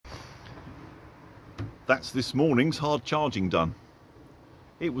that's this morning's hard charging done.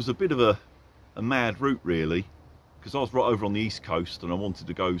 It was a bit of a mad route really, because I was right over on the east coast and I wanted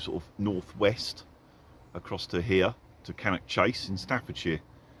to go sort of northwest across to here, to Cannock Chase in Staffordshire.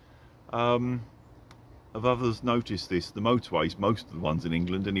 Have others noticed this? The motorways, most of the ones in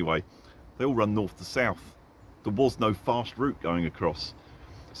England anyway, they all run north to south. There was no fast route going across.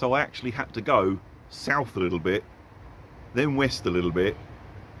 So I actually had to go south a little bit, then west a little bit,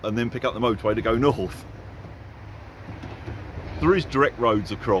 and then pick up the motorway to go north. There is direct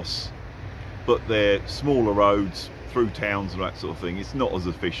roads across, but they're smaller roads through towns and that sort of thing. It's not as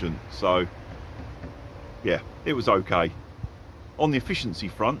efficient, so yeah, it was okay. On the efficiency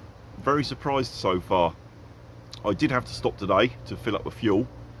front, very surprised so far. I did have to stop today to fill up with fuel,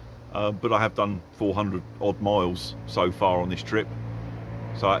 but I have done 400 odd miles so far on this trip,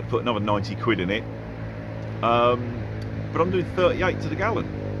 so I had to put another 90 quid in it. But I'm doing 38 to the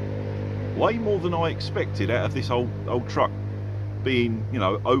gallon. Way more than I expected out of this old truck, being, you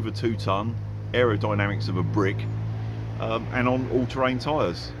know, over 2 ton, aerodynamics of a brick, and on all-terrain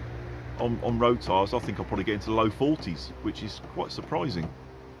tyres. On road tyres, I think I'll probably get into the low 40s, which is quite surprising.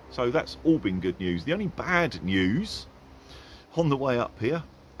 So that's all been good news. The only bad news on the way up here,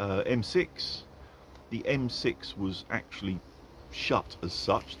 M6, the M6 was actually shut as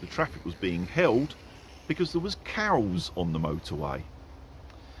such. The traffic was being held because there was cows on the motorway.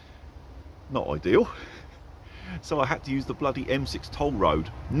 Not ideal. So I had to use the bloody M6 toll road.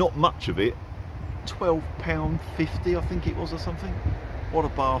 Not much of it. £12.50 I think it was or something. What a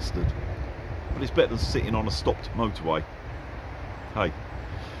bastard. But it's better than sitting on a stopped motorway. Hey,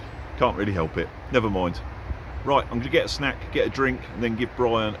 can't really help it. Never mind. Right, I'm going to get a snack, get a drink, and then give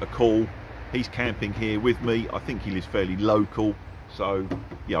Brian a call. He's camping here with me. I think he lives fairly local. So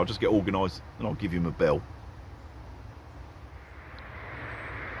yeah, I'll just get organised and I'll give him a bell.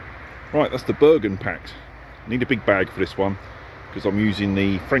 Right, that's the Bergen packed. I need a big bag for this one because I'm using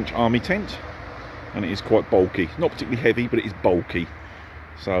the French Army tent and it is quite bulky. Not particularly heavy, but it is bulky.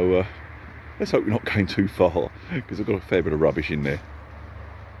 So let's hope we're not going too far because I've got a fair bit of rubbish in there.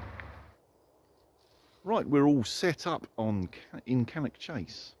 Right, we're all set up in Cannock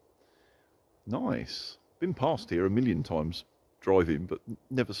Chase. Nice. Been past here a million times driving, but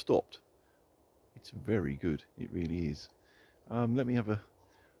never stopped. It's very good. It really is. Let me have a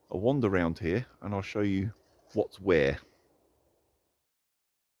wander around here and I'll show you what's where.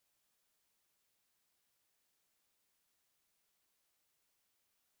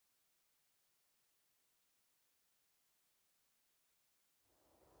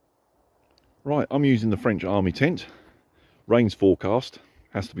 Right, I'm using the French Army tent. Rain's forecast.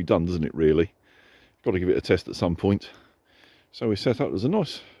 Has to be done, doesn't it, really? Got to give it a test at some point. So we're set up. There's a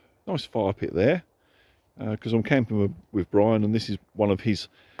nice fire pit there because I'm camping with Brian, and this is one of his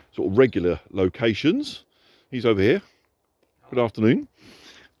sort of regular locations. He's over here. Good afternoon.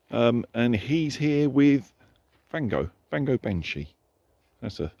 And he's here with Vango Banshee.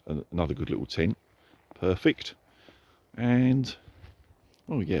 That's another good little tent. Perfect. And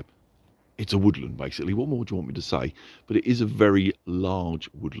oh yeah, it's a woodland basically. What more do you want me to say? But it is a very large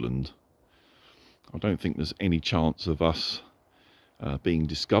woodland. I don't think there's any chance of us being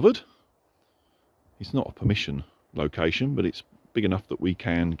discovered. It's not a permission location, but it's big enough that we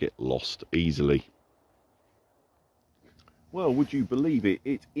can get lost easily. Well, would you believe it?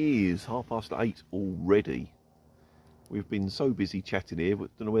 It is 8:30 already. We've been so busy chatting here,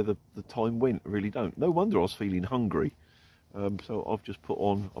 but don't know where the time went. I really don't. No wonder I was feeling hungry. So I've just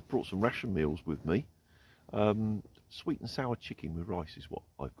I've brought some ration meals with me. Sweet and sour chicken with rice is what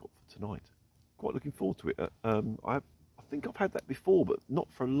I've got for tonight. Quite looking forward to it. I think I've had that before, but not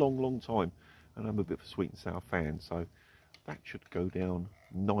for a long time. And I'm a bit of a sweet and sour fan, so that should go down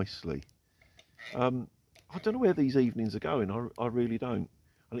nicely. I don't know where these evenings are going. I really don't.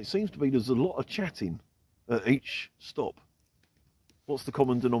 And it seems to be there's a lot of chatting at each stop. What's the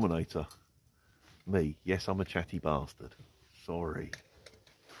common denominator? Me. Yes, I'm a chatty bastard. Sorry.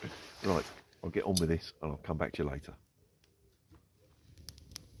 Right, I'll get on with this and I'll come back to you later.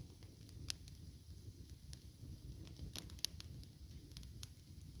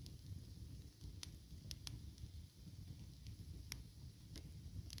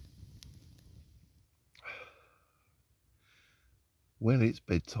 Well, it's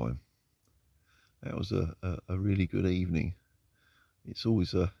bedtime. That was a really good evening. It's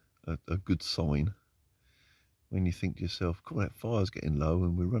always a good sign when you think to yourself, God, that fire's getting low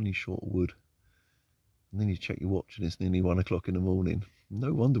and we're running short of wood. And then you check your watch and it's nearly 1 o'clock in the morning.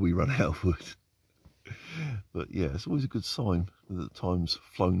 No wonder we run out of wood. But yeah, it's always a good sign that the time's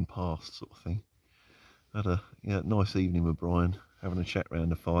flown past, sort of thing. Had a nice evening with Brian, having a chat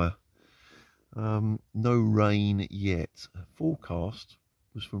round the fire. No rain yet. Forecast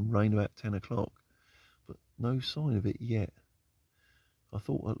was from rain about 10 o'clock, but no sign of it yet. I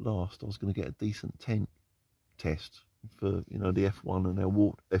thought at last I was going to get a decent tent test for, you know, the F1 and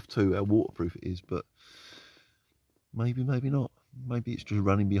F2, how waterproof it is, but maybe not. Maybe it's just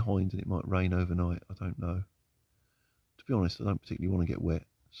running behind and it might rain overnight. I don't know. To be honest, I don't particularly want to get wet,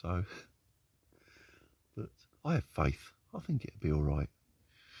 so, but I have faith. I think it'll be all right.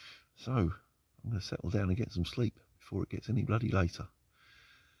 So I'm going to settle down and get some sleep before it gets any bloody later.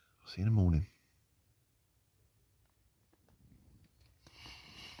 I'll see you in the morning.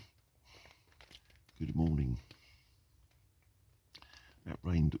 Good morning. That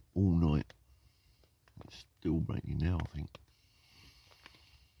rained all night. It's still raining now, I think.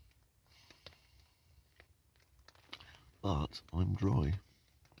 But I'm dry.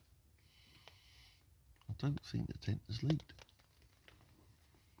 I don't think the tent has leaked.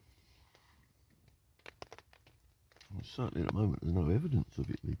 Well, certainly at the moment there's no evidence of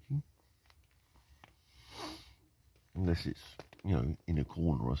it leaking. Unless it's, you know, in a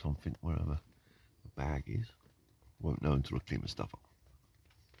corner or something, wherever the bag is. Won't know until I clean the stuff up.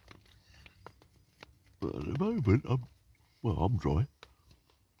 But at the moment, I'm dry.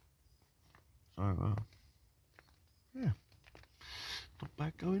 So, yeah, not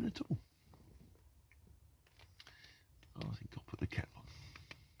bad going at all. I think I'll put the kettle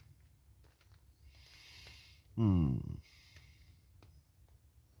on.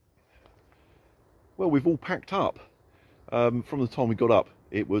 Well, we've all packed up. From the time we got up,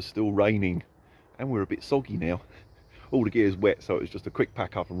 it was still raining, and we're a bit soggy now. All the gear's wet, so it was just a quick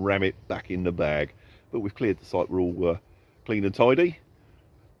pack up and ram it back in the bag. But we've cleared the site, we're all clean and tidy.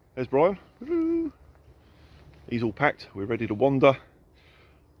 There's Brian. He's all packed, we're ready to wander.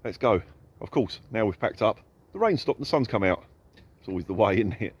 Let's go. Of course, now we've packed up, the rain stopped, the sun's come out. It's always the way,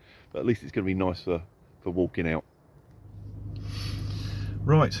 isn't it? But at least it's going to be nice for walking out.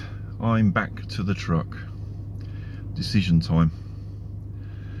 Right, I'm back to the truck. Decision time.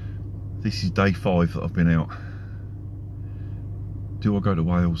 This is day 5 that I've been out. Do I go to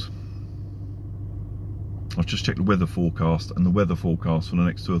Wales? I've just checked the weather forecast, and the weather forecast for the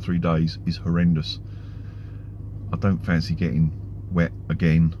next 2 or 3 days is horrendous. I don't fancy getting wet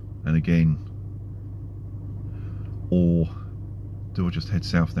again and again. Or do I just head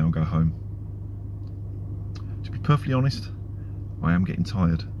south now and go home? To be perfectly honest, I am getting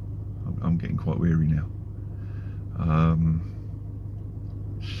tired. I'm getting quite weary now.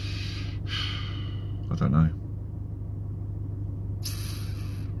 I don't know.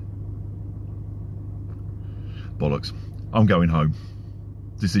 Bollocks. I'm going home.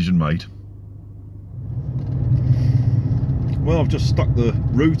 Decision made. Well, I've just stuck the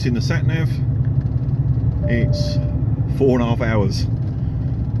route in the sat-nav. It's 4.5 hours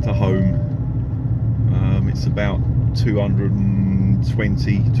to home. It's about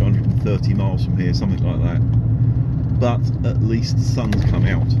 220, 230 miles from here, something like that. But at least the sun's come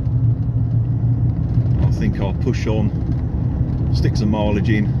out. I think I'll push on, stick some mileage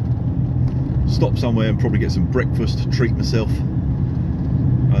in, stop somewhere and probably get some breakfast, treat myself,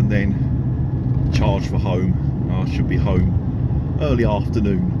 and then charge for home. I should be home early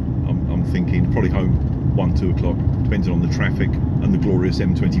afternoon, I'm thinking, probably home 1, 2 o'clock, depending on the traffic and the glorious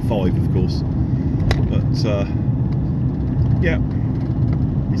M25, of course. But yeah,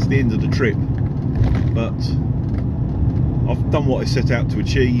 it's the end of the trip, but I've done what I set out to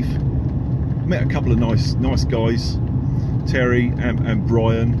achieve. Met a couple of nice guys, Terry and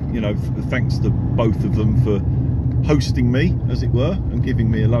Brian. You know, thanks to both of them for hosting me, as it were, and giving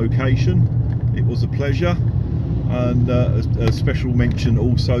me a location. It was a pleasure. And a special mention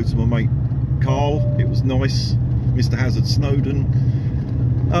also to my mate Carl. It was nice, Mr. Hazard Snowden.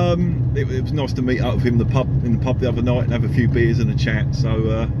 It was nice to meet up with him in the pub the other night and have a few beers and a chat.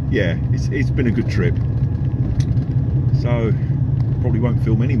 So yeah, it's been a good trip. So probably won't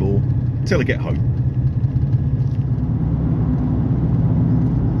film any more till I get home.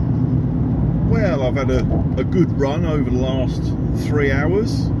 Well, I've had a good run over the last 3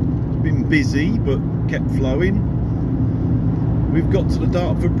 hours. Been busy but kept flowing. We've got to the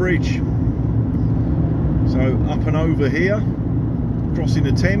Dartford Bridge, so up and over here, crossing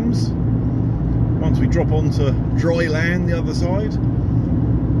the Thames. Once we drop onto dry land the other side,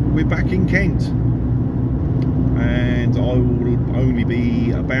 we're back in Kent, and I will only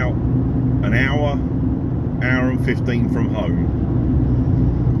be about an hour and 15 from home,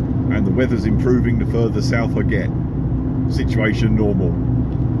 and the weather's improving the further south I get. Situation normal.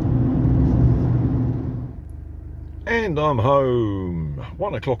 And I'm home.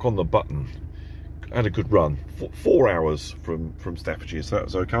 1 o'clock on the button. had a good run. 4 hours from Staffordshire, so that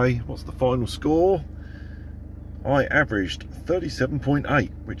was okay. What's the final score? I averaged 37.8,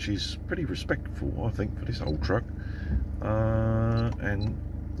 which is pretty respectful, I think, for this old truck. And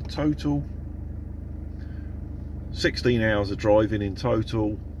the total, 16 hours of driving in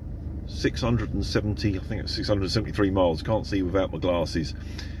total, 670, I think it's 673 miles, can't see without my glasses.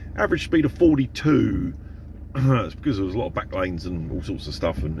 Average speed of 42. It's because there was a lot of back lanes and all sorts of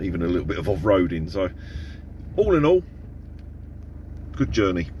stuff, and even a little bit of off-roading. So all in all, good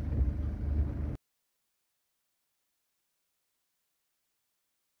journey.